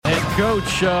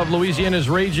coach of Louisiana's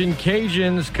Ragin'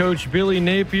 Cajuns, Coach Billy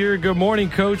Napier. Good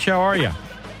morning, Coach. How are you?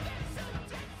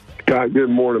 Scott, good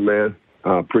morning, man.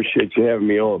 I appreciate you having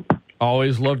me on.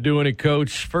 Always love doing it,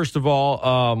 Coach. First of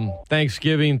all,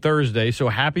 Thanksgiving Thursday, so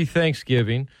happy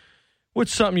Thanksgiving.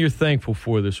 What's something you're thankful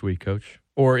for this week, Coach,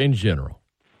 or in general?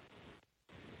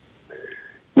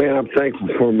 Man, I'm thankful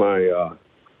for my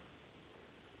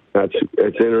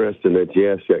it's interesting that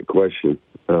you asked that question.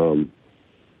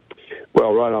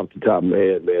 Well, right off the top of my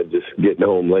head, man, just getting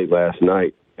home late last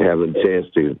night, having a chance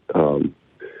to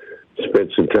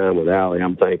spend some time with Allie.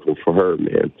 I'm thankful for her,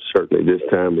 man. Certainly this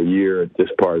time of year, at this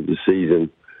part of the season,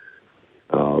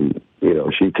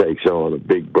 she takes on a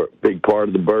big part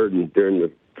of the burden during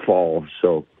the fall.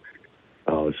 So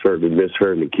certainly miss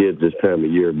her and the kids this time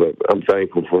of year, but I'm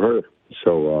thankful for her.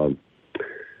 So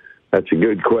that's a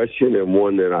good question, and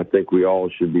one that I think we all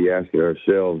should be asking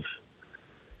ourselves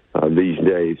these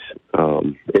days,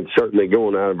 and certainly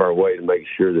going out of our way to make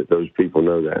sure that those people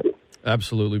know that.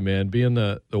 Absolutely, man. Being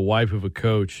the wife of a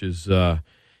coach is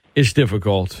it's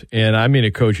difficult, and I mean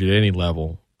a coach at any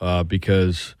level,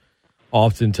 because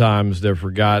oftentimes they're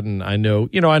forgotten. I know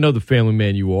the family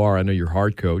man you are. I know you're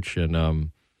hard coach,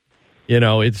 and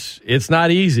it's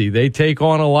not easy. They take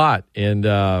on a lot, and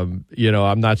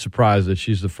I'm not surprised that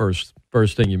she's the first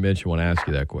thing you mentioned when I ask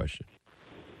you that question.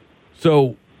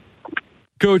 So,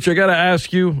 Coach, I got to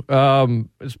ask you,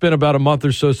 it's been about a month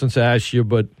or so since I asked you,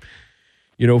 but,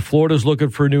 Florida's looking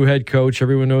for a new head coach.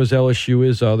 Everyone knows LSU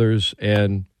is, others.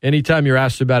 And anytime you're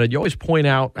asked about it, you always point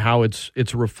out how it's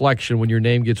a reflection when your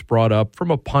name gets brought up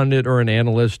from a pundit or an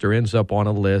analyst or ends up on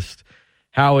a list,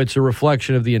 how it's a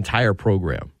reflection of the entire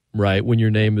program, right, when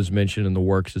your name is mentioned and the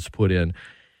works that's put in.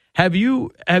 Have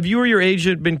you or your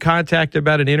agent been contacted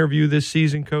about an interview this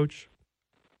season, Coach?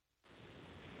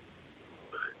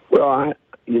 Well, I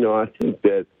think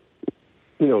that,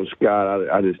 Scott,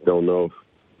 I just don't know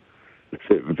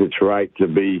if it's right to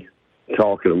be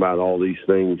talking about all these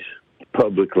things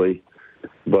publicly.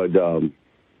 But, the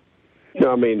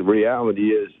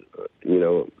reality is,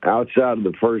 outside of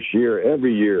the first year,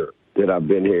 every year that I've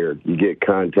been here, you get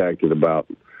contacted about,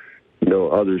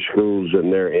 other schools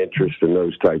and their interest in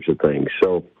those types of things.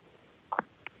 So,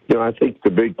 I think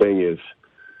the big thing is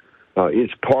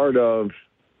it's part of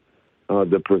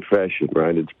the profession,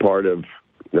 right? It's part of,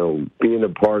 being a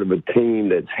part of a team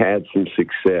that's had some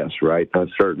success, right?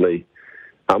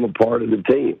 I'm a part of the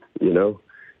team,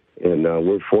 and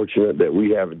we're fortunate that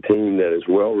we have a team that is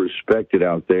well respected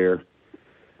out there,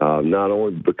 not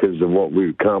only because of what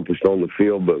we've accomplished on the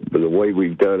field, but the way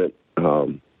we've done it,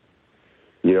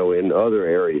 in other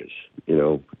areas,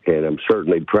 and I'm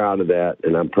certainly proud of that,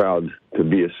 and I'm proud to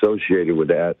be associated with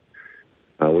that.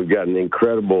 We've got an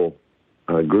incredible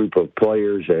group of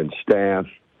players and staff.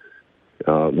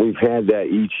 We've had that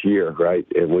each year, right?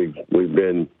 And we've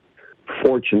been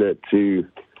fortunate to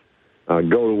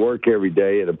go to work every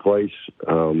day at a place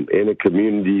in a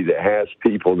community that has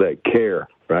people that care,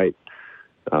 right?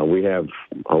 We have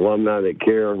alumni that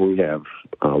care. We have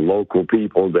local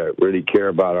people that really care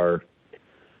about our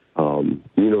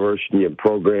university and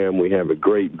program. We have a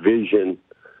great vision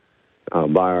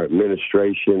by our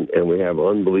administration, and we have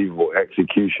unbelievable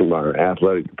execution by our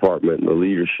athletic department and the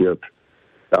leadership,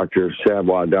 Dr.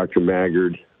 Savoy, Dr.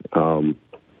 Maggard.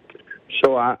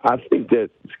 So I think that,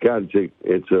 Scott,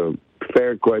 it's a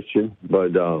fair question,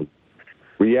 but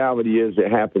reality is it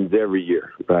happens every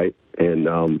year, right?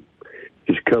 And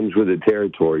just comes with the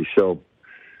territory. So,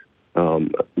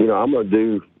 I'm going to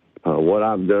do what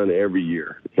I've done every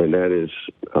year, and that is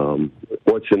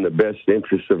what's in the best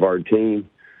interest of our team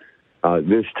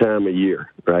this time of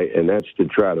year, right? And that's to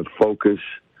try to focus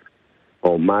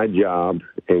on my job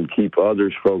and keep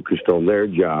others focused on their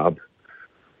job,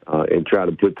 and try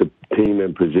to put the team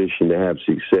in position to have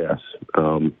success.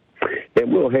 And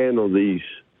we'll handle these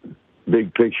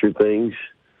big picture things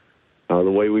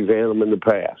the way we've handled them in the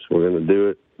past. We're going to do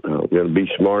it. We're going to be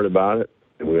smart about it,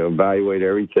 and we're going to evaluate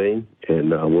everything,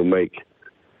 and we'll make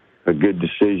a good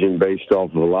decision based off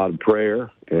of a lot of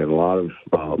prayer and a lot of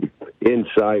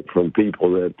insight from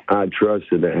people that I trust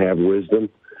and that have wisdom,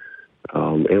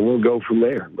 and we'll go from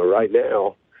there. But right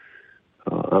now,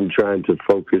 I'm trying to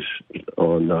focus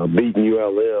on beating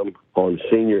ULM on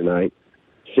senior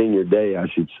day, I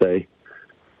should say.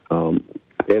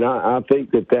 And I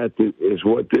think that is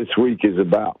what this week is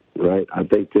about, right? I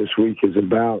think this week is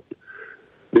about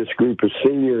this group of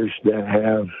seniors that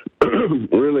have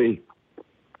really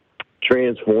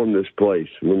transformed this place.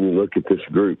 When you look at this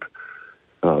group,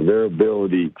 their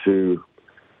ability to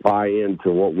buy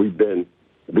into what we've been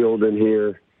building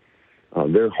here,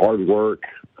 their hard work,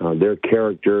 their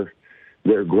character,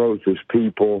 their growth as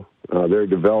people, their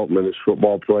development as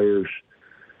football players.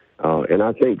 And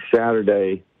I think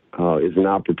Saturday is an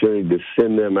opportunity to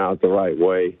send them out the right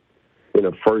way in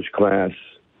a first-class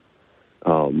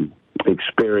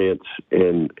experience,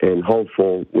 and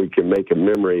hopeful we can make a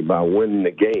memory by winning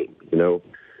the game,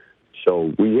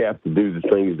 So we have to do the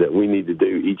things that we need to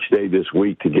do each day this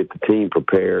week to get the team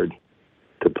prepared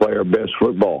to play our best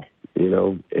football,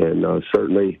 And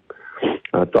certainly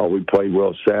I thought we played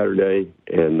well Saturday,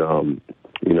 and,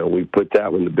 we put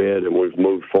that one to bed, and we've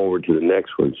moved forward to the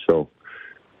next one. So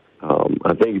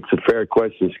I think it's a fair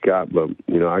question, Scott, but,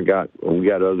 we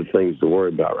got other things to worry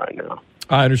about right now.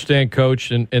 I understand,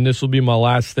 Coach, and this will be my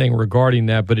last thing regarding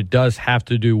that, but it does have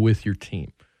to do with your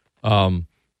team.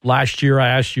 Last year I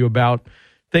asked you about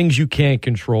things you can't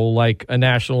control, like a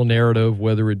national narrative,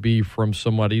 whether it be from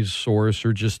somebody's source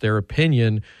or just their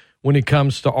opinion when it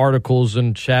comes to articles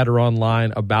and chatter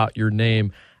online about your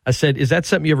name. I said, is that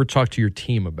something you ever talked to your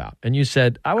team about? And you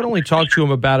said, I would only talk to them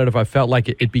about it if I felt like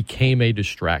it became a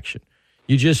distraction.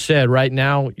 You just said right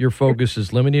now your focus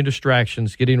is limiting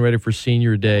distractions, getting ready for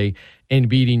senior day, and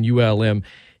beating ULM.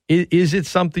 Is it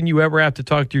something you ever have to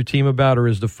talk to your team about, or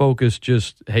is the focus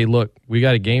just, hey, look, we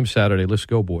got a game Saturday. Let's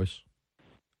go, boys?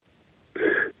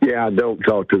 Yeah, I don't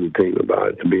talk to the team about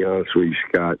it, to be honest with you,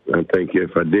 Scott. I think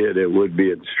if I did, it would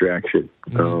be a distraction.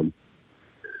 Mm-hmm.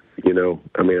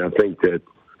 I think that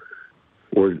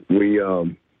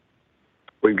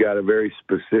we've got a very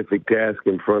specific task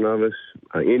in front of us.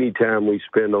 Any time we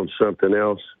spend on something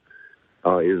else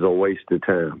is a waste of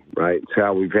time, right? It's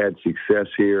how we've had success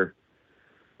here,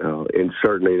 and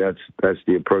certainly that's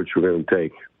the approach we're going to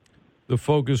take. The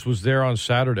focus was there on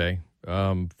Saturday,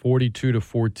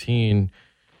 42-14.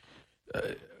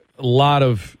 A lot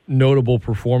of notable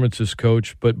performances,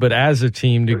 Coach, but as a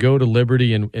team, to go to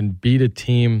Liberty and beat a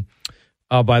team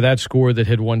by that score that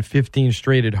had won 15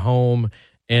 straight at home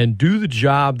and do the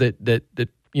job that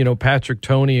Patrick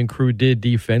Toney and crew did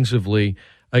defensively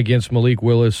against Malik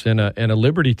Willis and a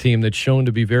Liberty team that's shown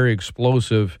to be very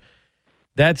explosive.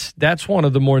 That's one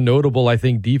of the more notable, I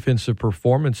think, defensive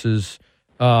performances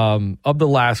of the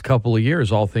last couple of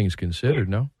years, all things considered,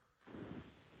 no?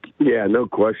 Yeah, no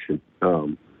question.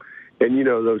 And,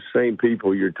 those same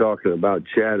people you're talking about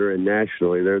chattering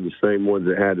nationally, they're the same ones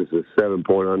that had us as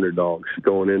 7-point underdogs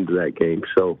going into that game.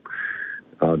 So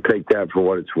take that for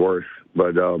what it's worth.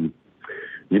 But, I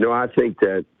think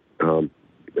that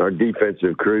our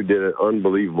defensive crew did an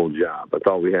unbelievable job. I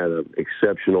thought we had an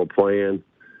exceptional plan.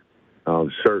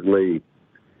 Certainly,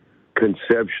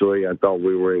 conceptually, I thought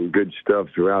we were in good stuff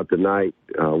throughout the night.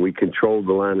 We controlled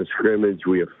the line of scrimmage.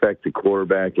 We affect the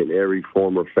quarterback in every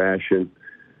form or fashion.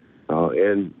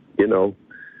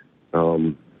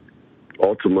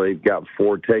 Ultimately got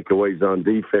 4 takeaways on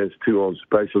defense, 2 on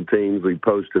special teams. We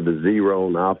posted a 0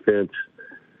 on offense.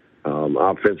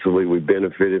 Offensively, we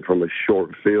benefited from a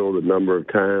short field a number of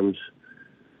times.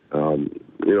 And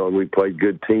we played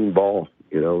good team ball,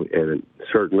 and it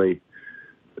certainly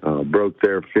broke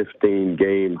their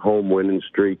 15-game home winning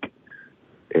streak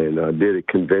and did it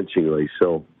convincingly.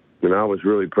 So, I was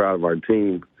really proud of our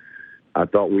team. I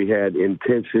thought we had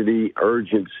intensity,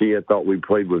 urgency. I thought we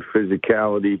played with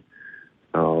physicality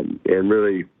and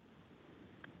really,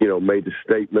 made the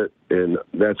statement. And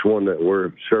that's one that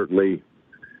we're certainly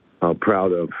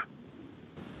proud of.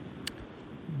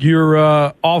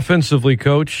 You're offensively,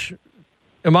 Coach.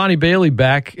 Imani Bailey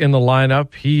back in the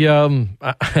lineup. He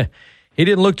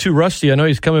didn't look too rusty. I know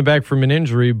he's coming back from an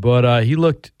injury, but he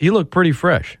looked pretty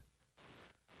fresh.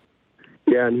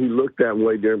 Yeah, and he looked that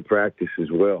way during practice as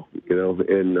well,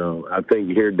 And I think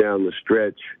here down the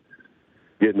stretch,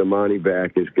 getting Imani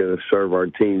back is going to serve our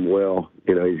team well.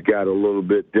 He's got a little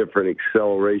bit different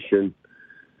acceleration.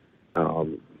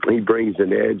 He brings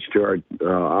an edge to our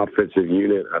offensive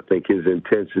unit. I think his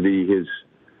intensity,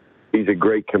 he's a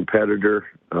great competitor,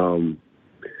 and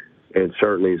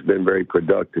certainly has been very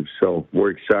productive. So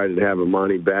we're excited to have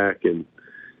Imani back, and,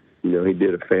 he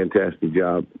did a fantastic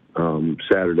job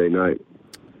Saturday night.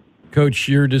 Coach,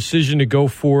 your decision to go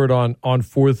for it on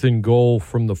 4th and goal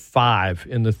from the 5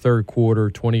 in the third quarter,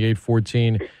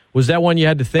 28-14, was that one you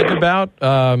had to think about?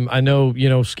 I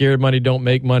know, scared money don't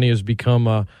make money has become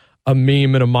a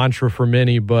meme and a mantra for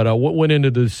many, but what went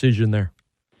into the decision there?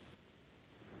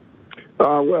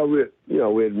 Well,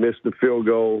 we had missed the field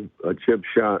goal, a chip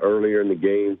shot earlier in the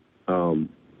game. Going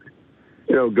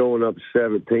up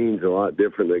 17 is a lot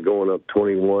different than going up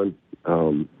 21.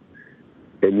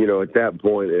 And, at that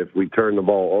point, if we turn the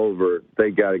ball over, they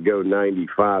got to go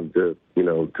 95 to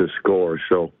score.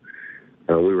 So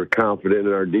we were confident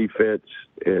in our defense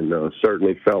and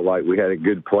certainly felt like we had a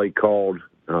good play called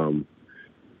and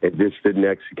just didn't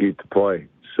execute the play.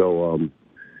 So,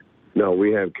 no,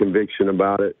 we have conviction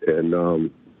about it, and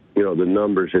the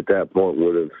numbers at that point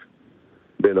would have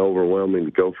been overwhelming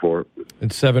to go for it.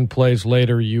 And 7 plays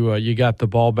later, you got the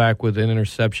ball back with an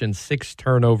interception, 6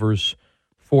 turnovers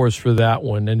forced for that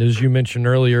one. And as you mentioned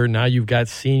earlier, now you've got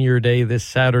Senior Day this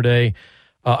Saturday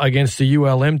against the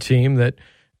ULM team that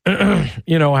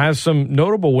has some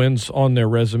notable wins on their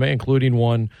resume, including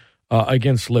one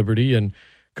against Liberty. And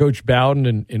Coach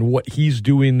Bowden and what he's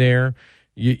doing there.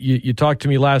 You talked to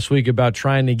me last week about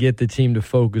trying to get the team to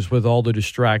focus with all the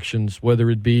distractions, whether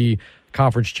it be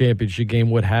conference championship game,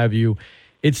 what have you.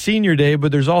 It's Senior Day,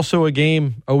 but there's also a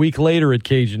game a week later at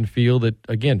Cajun Field that,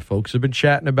 again, folks have been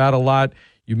chatting about a lot.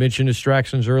 You mentioned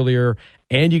distractions earlier,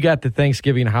 and you got the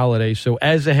Thanksgiving holiday. So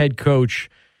as a head coach,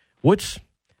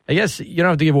 I guess you don't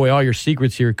have to give away all your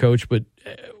secrets here, Coach, but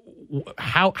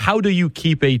how do you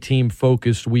keep a team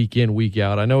focused week in, week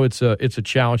out? I know it's a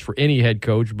challenge for any head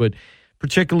coach, but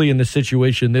particularly in the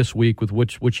situation this week with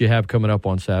what you have coming up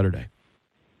on Saturday.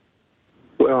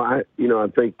 Well, I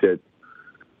think that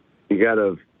you got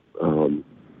to,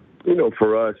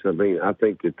 for us, I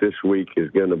think that this week is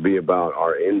going to be about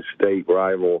our in-state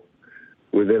rival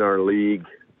within our league.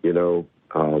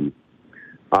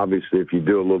 Obviously, if you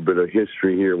do a little bit of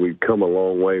history here, we've come a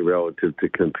long way relative to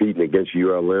competing against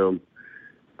ULM.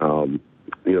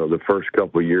 The first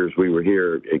couple of years we were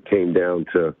here, it came down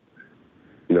to,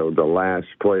 the last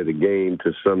play of the game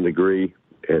to some degree.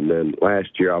 And then last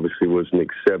year, obviously, was an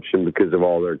exception because of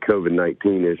all their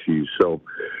COVID-19 issues. So,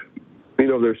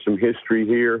 there's some history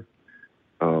here.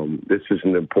 This is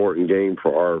an important game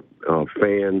for our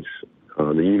fans,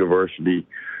 the university,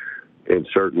 and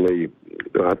certainly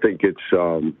I think it's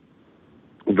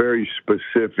very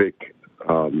specific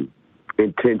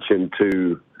intention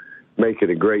to make it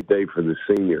a great day for the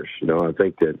seniors. I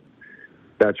think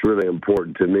that's really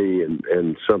important to me,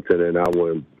 and something that I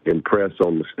want to impress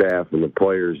on the staff and the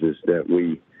players is that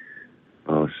we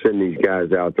send these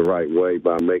guys out the right way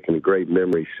by making a great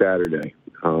memory Saturday.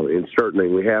 And certainly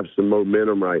we have some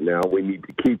momentum right now. We need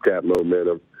to keep that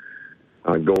momentum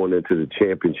going into the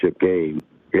championship game.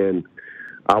 And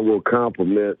I will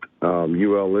compliment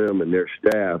ULM and their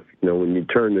staff. When you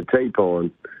turn the tape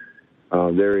on,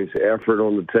 there is effort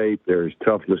on the tape, there is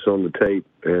toughness on the tape,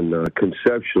 and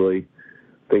conceptually,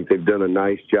 I think they've done a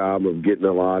nice job of getting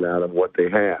a lot out of what they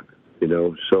have.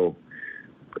 So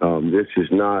this is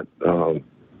not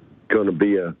going to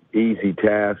be an easy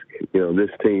task. This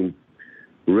team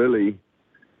really,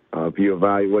 if you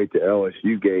evaluate the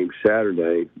LSU game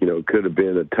Saturday, could have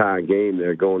been a tie game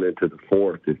there going into the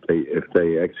fourth if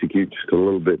they execute just a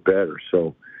little bit better.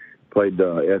 So played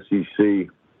the SEC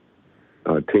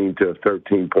team to a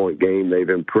 13-point game. They've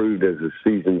improved as the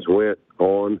seasons went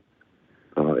on,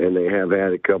 and they have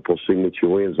had a couple signature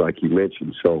wins, like you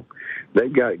mentioned. So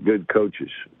they've got good coaches,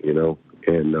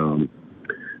 and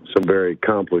some very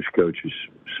accomplished coaches.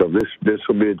 So this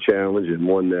will be a challenge and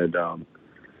one that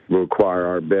will require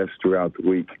our best throughout the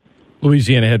week.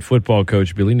 Louisiana head football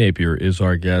coach Billy Napier is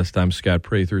our guest. I'm Scott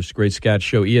Prather. Great Scott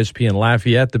Show, ESPN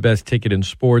Lafayette, the best ticket in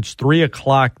sports. 3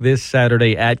 o'clock this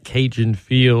Saturday at Cajun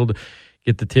Field.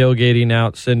 Get the tailgating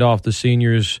out, send off the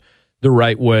seniors the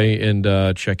right way, and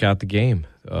check out the game.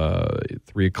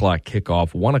 3 o'clock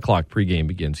kickoff, 1 o'clock pregame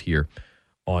begins here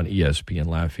on ESPN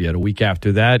Lafayette. A week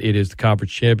after that, it is the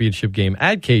conference championship game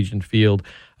at Cajun Field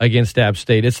against App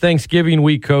State. It's Thanksgiving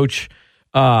week, Coach.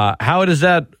 How does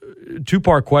that,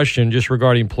 two-part question just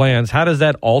regarding plans, how does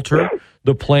that alter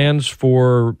the plans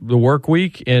for the work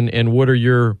week, and what are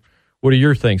your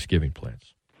Thanksgiving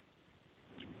plans?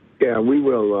 Yeah, we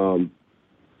will,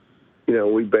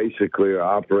 we basically are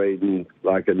operating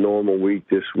like a normal week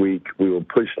this week. We will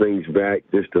push things back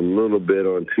just a little bit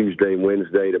on Tuesday,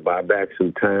 Wednesday to buy back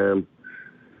some time.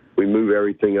 We move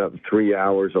everything up 3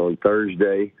 hours on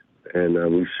Thursday, and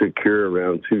we secure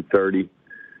around 2:30.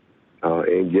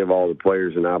 And give all the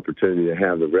players an opportunity to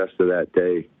have the rest of that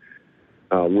day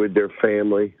with their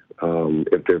family,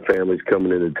 if their family's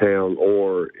coming into town,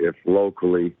 or if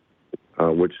locally,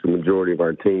 which the majority of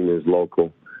our team is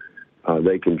local,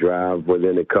 they can drive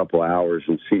within a couple hours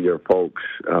and see their folks,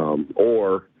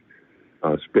 or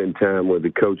spend time with the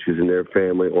coaches and their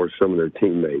family or some of their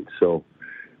teammates. So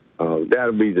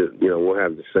that'll be we'll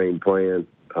have the same plan.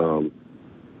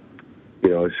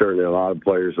 Certainly a lot of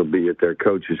players will be at their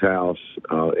coach's house.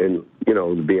 And,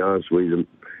 to be honest with you,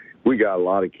 we got a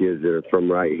lot of kids that are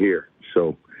from right here.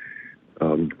 So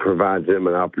provides them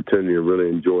an opportunity to really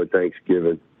enjoy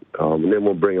Thanksgiving. And then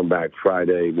we'll bring them back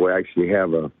Friday. We'll actually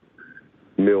have a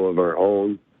meal of our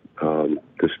own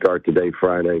to start the day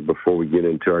Friday before we get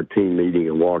into our team meeting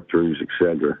and walkthroughs, et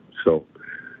cetera. So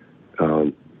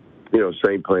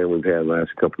same plan we've had the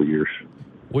last couple of years.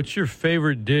 What's your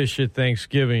favorite dish at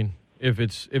Thanksgiving? If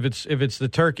it's the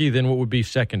turkey, then what would be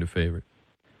second to favorite?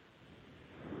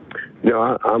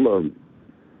 I'm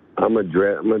a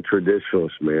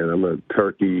traditionalist, man. I'm a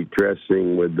turkey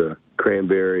dressing with the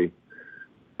cranberry,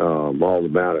 all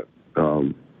about it.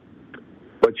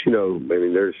 But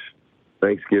there's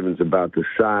Thanksgiving's about the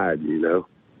side,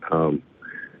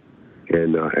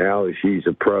 and Allie, she's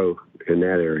a pro in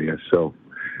that area, so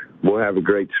we'll have a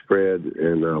great spread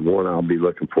and one I'll be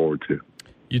looking forward to.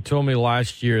 You told me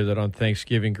last year that on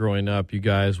Thanksgiving growing up, you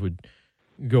guys would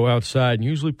go outside and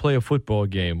usually play a football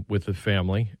game with the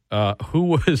family. Who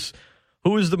was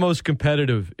the most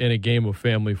competitive in a game of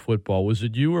family football? Was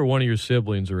it you or one of your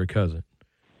siblings or a cousin?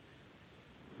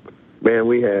 Man,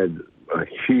 we had a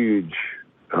huge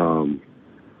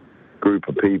group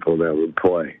of people that would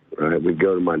play, right? We'd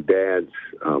go to my dad's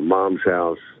mom's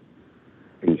house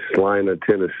in Salina,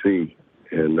 Tennessee,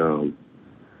 and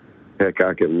heck,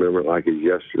 I can remember it like it's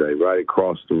yesterday. Right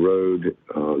across the road,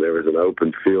 there was an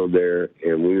open field there,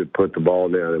 and we would put the ball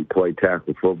down and play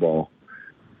tackle football.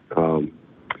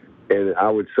 And I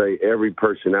would say every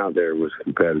person out there was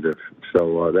competitive,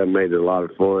 so that made it a lot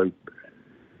of fun.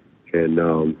 And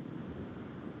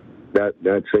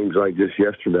that seems like just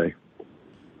yesterday.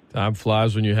 Time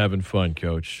flies when you're having fun,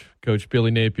 Coach. Coach Billy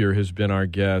Napier has been our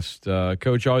guest.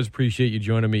 Coach, always appreciate you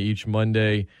joining me each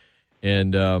Monday.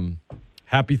 And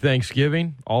happy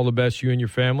Thanksgiving. All the best to you and your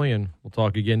family, and we'll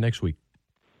talk again next week.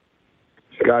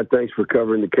 Scott, thanks for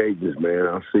covering the Cajuns, man.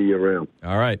 I'll see you around.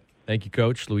 All right. Thank you,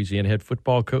 Coach. Louisiana head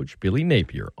football coach Billy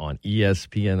Napier on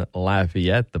ESPN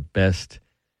Lafayette, the best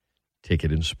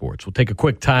ticket in sports. We'll take a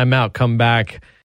quick timeout, come back.